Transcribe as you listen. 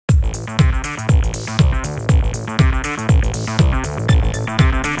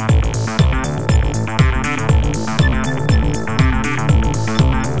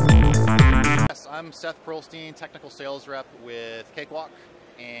Seth Pearlstein, technical sales rep with Cakewalk,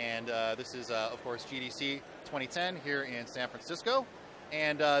 and this is, of course, GDC 2010 here in San Francisco.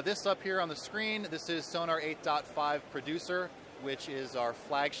 And this up here on the screen, this is Sonar 8.5 Producer, which is our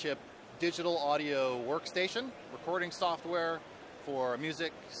flagship digital audio workstation, recording software for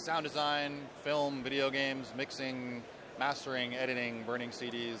music, sound design, film, video games, mixing, mastering, editing, burning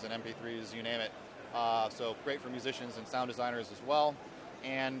CDs and MP3s, you name it. So great for musicians and sound designers as well.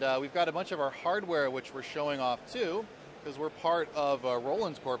 And we've got a bunch of our hardware which we're showing off too, because we're part of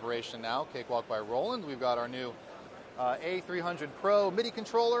Roland Corporation now, Cakewalk by Roland. We've got our new A300 Pro MIDI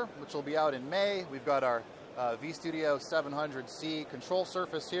controller, which will be out in May. We've got our V-Studio 700C control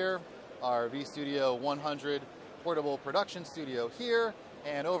surface here, our V-Studio 100 portable production studio here,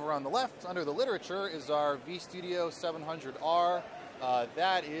 and over on the left, under the literature, is our V-Studio 700R.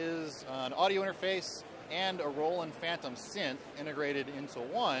 That is an audio interface and a Roland Phantom synth integrated into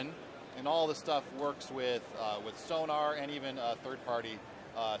one, and all the stuff works with Sonar and even third-party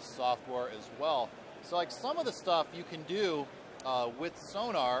software as well. So like some of the stuff you can do with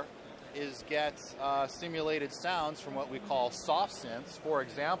Sonar is get simulated sounds from what we call soft synths. For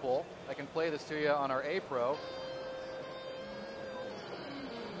example, I can play this to you on our A Pro.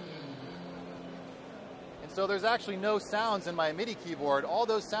 And so there's actually no sounds in my MIDI keyboard. All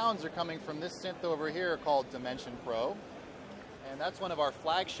those sounds are coming from this synth over here called Dimension Pro. And that's one of our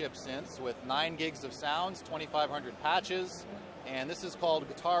flagship synths with 9 gigs of sounds, 2,500 patches. And this is called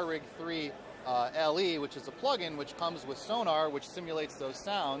Guitar Rig 3 LE, which is a plugin which comes with Sonar, which simulates those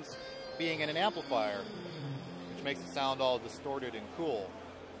sounds being in an amplifier, which makes it sound all distorted and cool.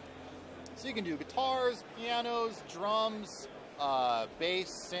 So you can do guitars, pianos, drums, bass,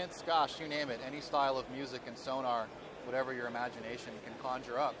 synths, gosh, you name it, any style of music in Sonar, whatever your imagination can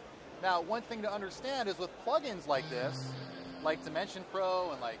conjure up. Now, one thing to understand is with plugins like this, like Dimension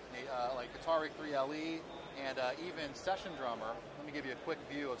Pro and like Guitar Rig 3 LE and even Session Drummer, let me give you a quick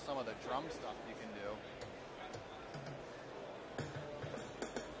view of some of the drum stuff you can do.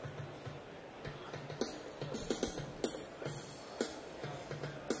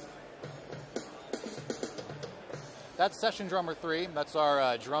 That's Session Drummer 3. That's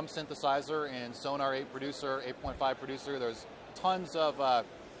our drum synthesizer in Sonar 8 Producer, 8.5 Producer. There's tons of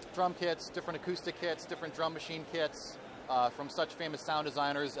drum kits, different acoustic kits, different drum machine kits from such famous sound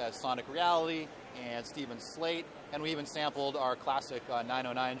designers as Sonic Reality and Stephen Slate. And we even sampled our classic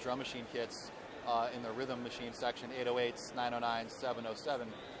 909 drum machine kits in the rhythm machine section, 808s, 909s, 707.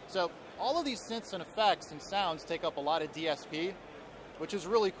 So all of these synths and effects and sounds take up a lot of DSP, which is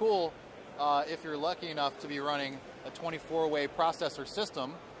really cool if you're lucky enough to be running a 24-way processor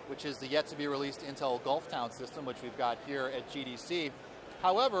system, which is the yet-to-be-released Intel Gulftown system, which we've got here at GDC.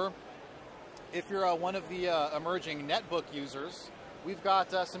 However, if you're one of the emerging netbook users, we've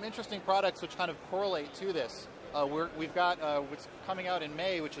got some interesting products which kind of correlate to this. We've got what's coming out in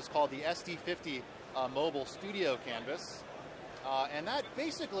May, which is called the SD-50 Mobile Studio Canvas. And that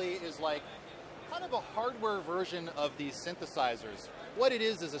basically is like kind of a hardware version of these synthesizers. What it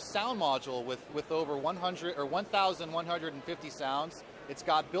is a sound module with over 100 or 1,150 sounds. It's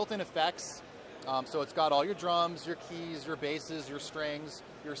got built-in effects, so it's got all your drums, your keys, your basses, your strings,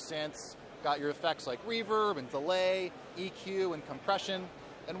 your synths, got your effects like reverb and delay, EQ and compression.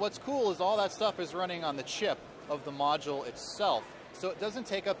 And what's cool is all that stuff is running on the chip of the module itself. So it doesn't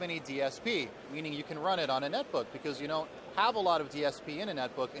take up any DSP, meaning you can run it on a netbook because you don't have a lot of DSP in a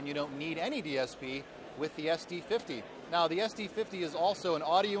netbook and you don't need any DSP with the SD-50. Now the SD-50 is also an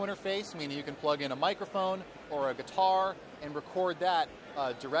audio interface, meaning you can plug in a microphone or a guitar and record that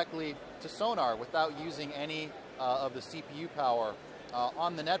directly to Sonar without using any of the CPU power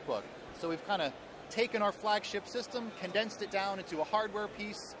on the netbook. So we've kind of taken our flagship system, condensed it down into a hardware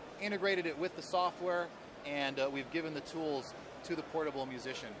piece, integrated it with the software, and we've given the tools to the portable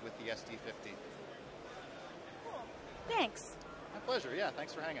musician with the SD-50. Cool. Thanks. My pleasure. Yeah,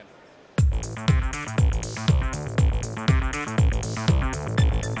 thanks for hanging.